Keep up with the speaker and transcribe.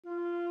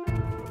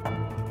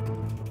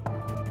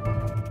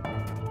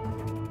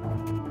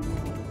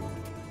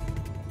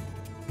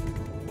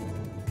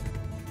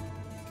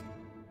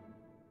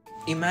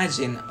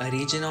Imagine a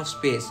region of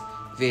space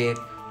where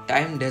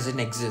time doesn't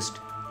exist,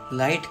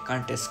 light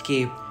can't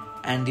escape,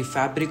 and the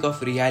fabric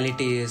of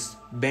reality is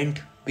bent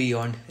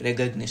beyond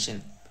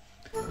recognition.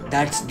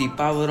 That's the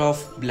power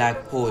of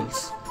black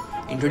holes.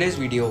 In today's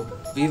video,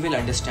 we will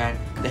understand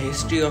the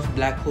history of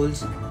black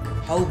holes,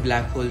 how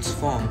black holes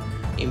form,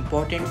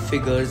 important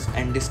figures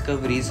and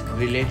discoveries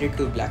related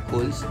to black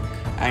holes,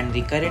 and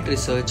the current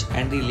research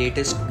and the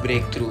latest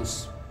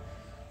breakthroughs.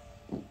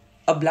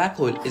 A black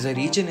hole is a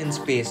region in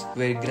space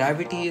where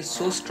gravity is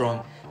so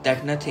strong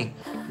that nothing,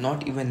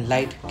 not even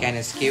light, can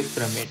escape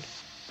from it.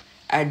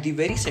 At the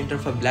very center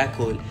of a black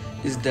hole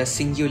is the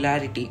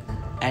singularity,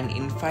 an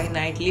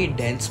infinitely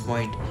dense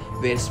point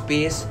where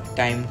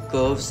space-time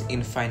curves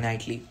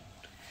infinitely.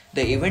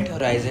 The event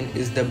horizon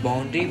is the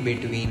boundary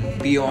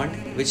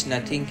beyond which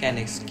nothing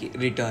can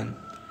return.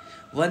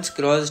 Once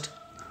crossed,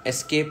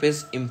 escape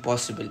is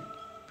impossible.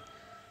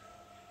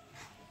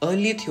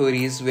 Early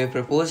theories were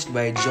proposed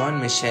by John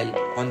Michell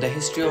on the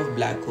history of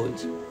black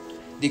holes.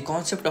 The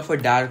concept of a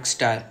dark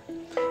star,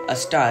 a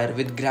star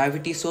with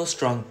gravity so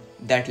strong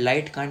that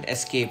light can't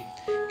escape,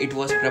 it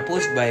was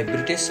proposed by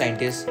British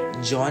scientist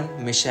John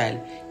Michell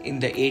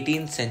in the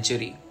 18th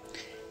century,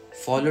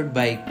 followed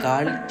by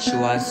Carl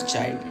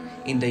Schwarzschild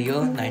in the year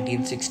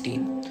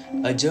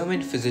 1916, a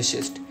German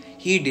physicist.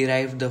 He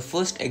derived the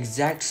first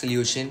exact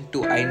solution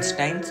to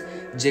Einstein's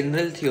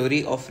general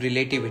theory of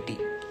relativity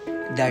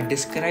that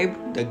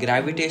described the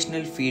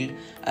gravitational field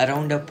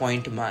around a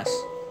point mass.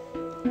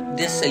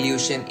 This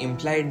solution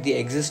implied the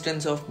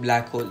existence of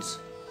black holes,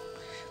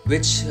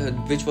 which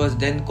was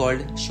then called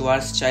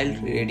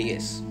Schwarzschild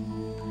radius.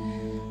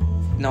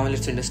 Now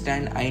let's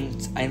understand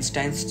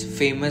Einstein's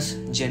famous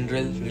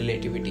general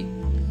relativity.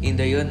 In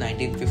the year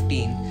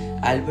 1915,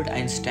 Albert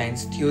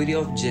Einstein's theory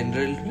of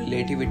general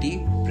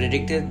relativity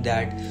predicted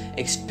that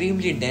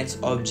extremely dense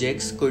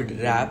objects could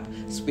wrap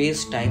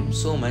space-time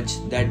so much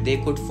that they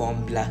could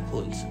form black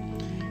holes.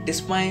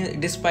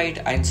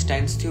 Despite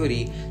Einstein's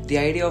theory, the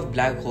idea of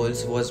black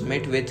holes was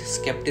met with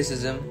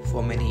skepticism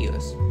for many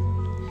years.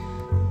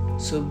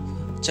 So,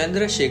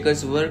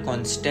 Chandrasekhar's work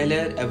on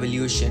stellar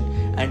evolution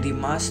and the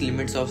mass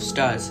limits of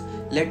stars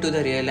led to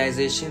the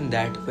realization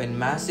that when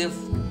massive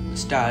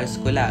stars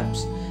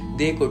collapse,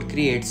 they could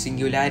create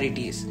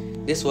singularities.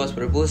 This was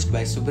proposed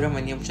by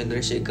Subrahmanyam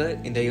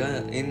Chandrasekhar in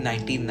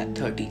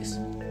 1930s.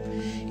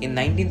 In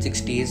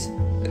 1960s,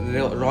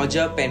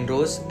 Roger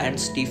Penrose and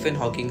Stephen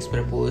Hawking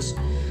proposed.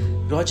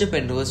 Roger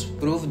Penrose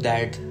proved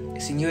that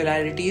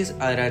singularities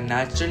are a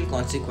natural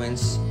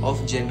consequence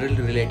of general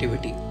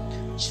relativity,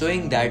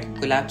 showing that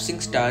collapsing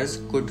stars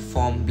could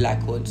form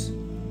black holes.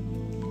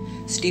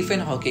 Stephen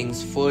Hawking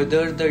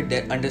furthered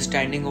the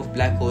understanding of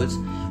black holes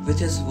with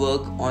his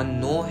work on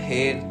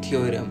no-hair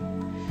theorem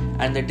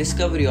and the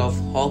discovery of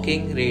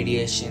Hawking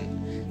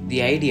radiation,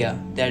 the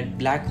idea that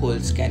black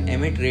holes can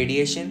emit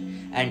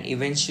radiation and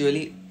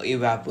eventually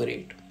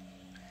evaporate.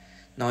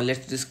 Now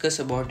let's discuss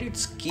about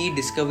its key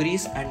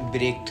discoveries and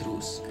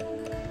breakthroughs.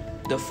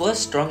 The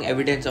first strong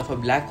evidence of a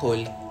black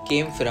hole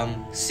came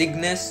from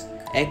Cygnus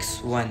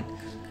X1.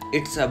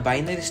 It's a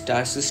binary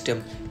star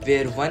system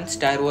where one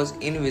star was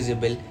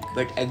invisible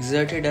but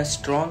exerted a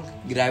strong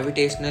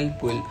gravitational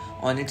pull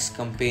on its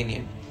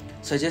companion,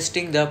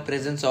 suggesting the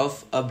presence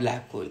of a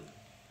black hole.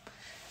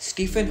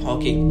 Stephen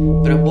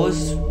Hawking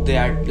proposed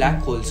that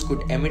black holes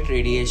could emit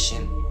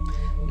radiation,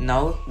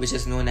 now which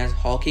is known as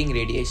Hawking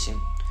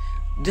radiation.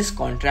 This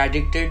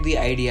contradicted the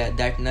idea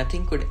that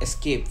nothing could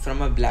escape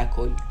from a black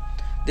hole.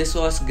 This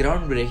was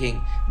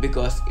groundbreaking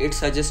because it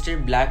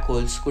suggested black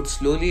holes could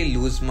slowly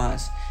lose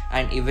mass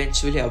and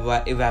eventually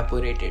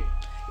evaporate.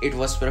 It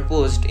was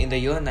proposed in the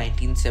year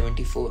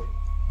 1974.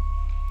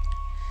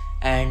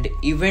 And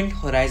Event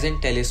Horizon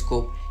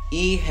Telescope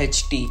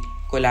 (EHT)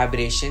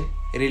 collaboration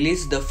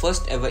released the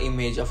first ever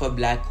image of a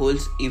black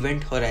hole's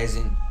event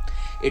horizon.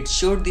 It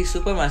showed the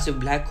supermassive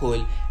black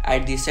hole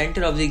at the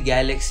center of the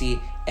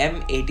galaxy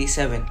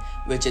M87,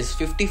 which is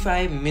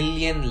 55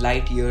 million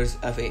light years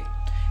away.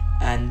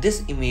 And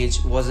this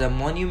image was a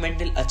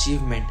monumental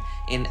achievement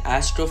in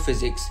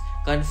astrophysics,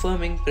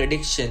 confirming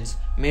predictions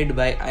made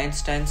by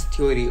Einstein's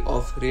theory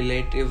of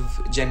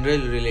general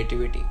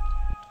relativity.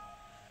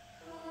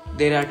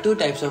 There are two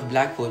types of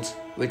black holes,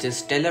 which is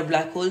stellar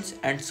black holes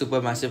and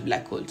supermassive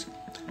black holes.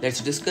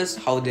 Let's discuss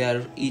how they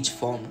are each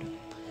formed.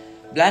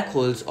 Black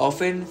holes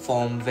often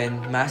form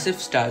when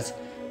massive stars,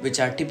 which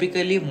are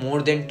typically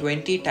more than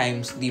 20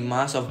 times the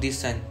mass of the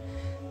Sun,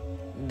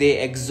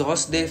 they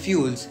exhaust their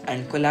fuels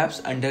and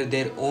collapse under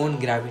their own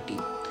gravity.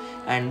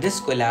 And this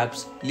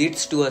collapse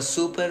leads to a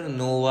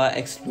supernova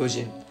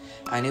explosion.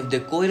 And if the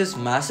core is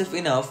massive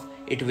enough,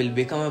 it will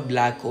become a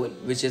black hole,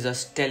 which is a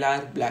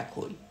stellar black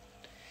hole.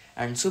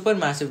 And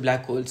supermassive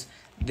black holes,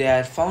 they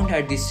are found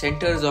at the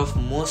centers of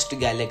most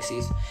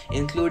galaxies,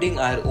 including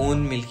our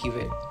own Milky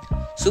Way.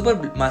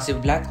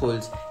 Supermassive black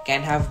holes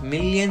can have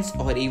millions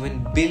or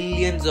even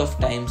billions of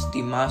times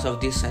the mass of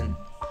the Sun.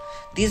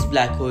 These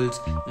black holes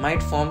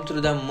might form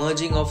through the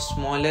merging of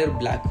smaller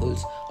black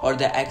holes or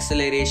the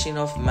acceleration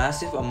of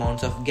massive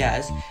amounts of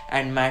gas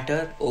and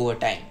matter over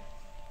time.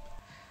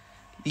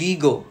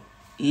 LIGO,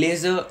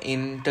 Laser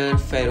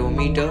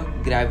Interferometer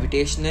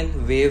Gravitational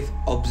Wave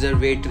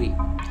Observatory,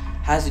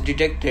 has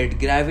detected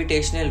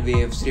gravitational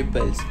waves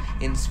ripples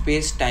in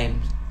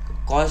space-time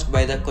caused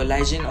by the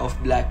collision of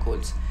black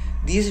holes.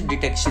 These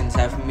detections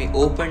have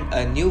opened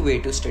a new way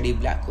to study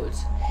black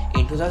holes.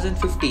 In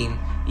 2015,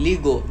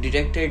 LIGO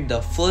detected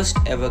the first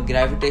ever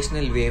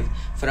gravitational wave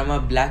from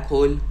a black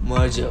hole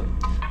merger,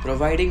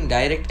 providing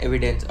direct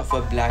evidence of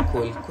a black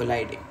hole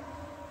colliding.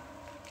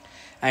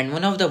 And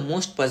one of the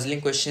most puzzling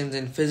questions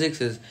in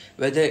physics is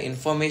whether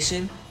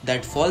information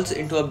that falls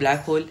into a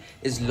black hole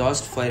is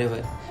lost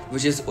forever,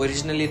 which is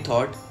originally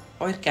thought,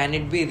 or can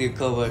it be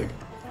recovered?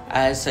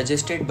 As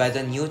suggested by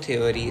the new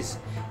theories,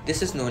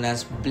 this is known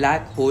as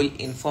black hole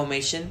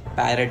information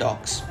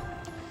paradox.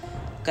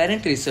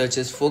 Current research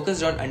is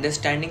focused on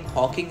understanding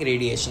Hawking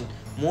radiation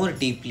more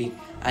deeply,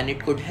 and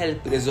it could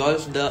help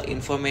resolve the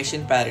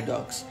information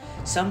paradox.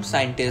 Some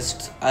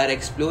scientists are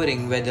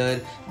exploring whether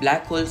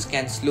black holes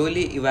can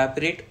slowly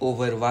evaporate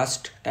over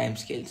vast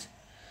timescales.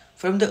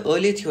 From the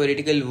early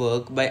theoretical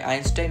work by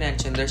Einstein and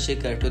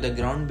Chandrasekhar to the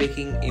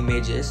groundbreaking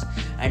images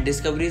and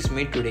discoveries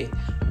made today,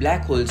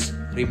 black holes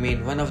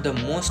remain one of the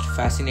most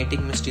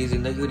fascinating mysteries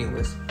in the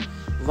universe.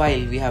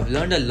 While we have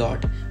learned a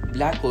lot,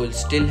 black holes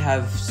still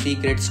have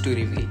secrets to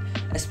reveal,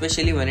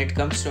 especially when it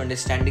comes to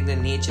understanding the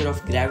nature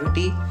of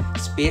gravity,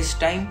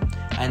 space-time,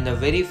 and the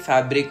very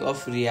fabric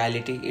of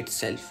reality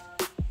itself.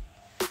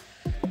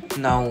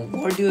 Now,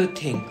 what do you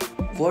think?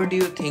 What do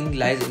you think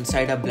lies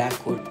inside a black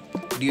hole?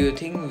 Do you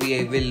think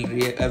we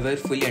will ever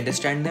fully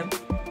understand them?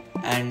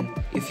 And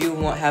if you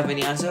have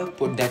any answer,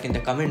 put that in the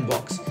comment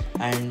box.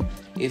 And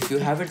if you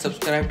haven't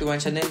subscribed to my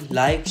channel,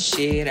 like,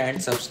 share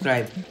and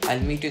subscribe. I'll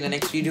meet you in the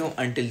next video.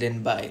 Until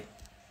then, bye.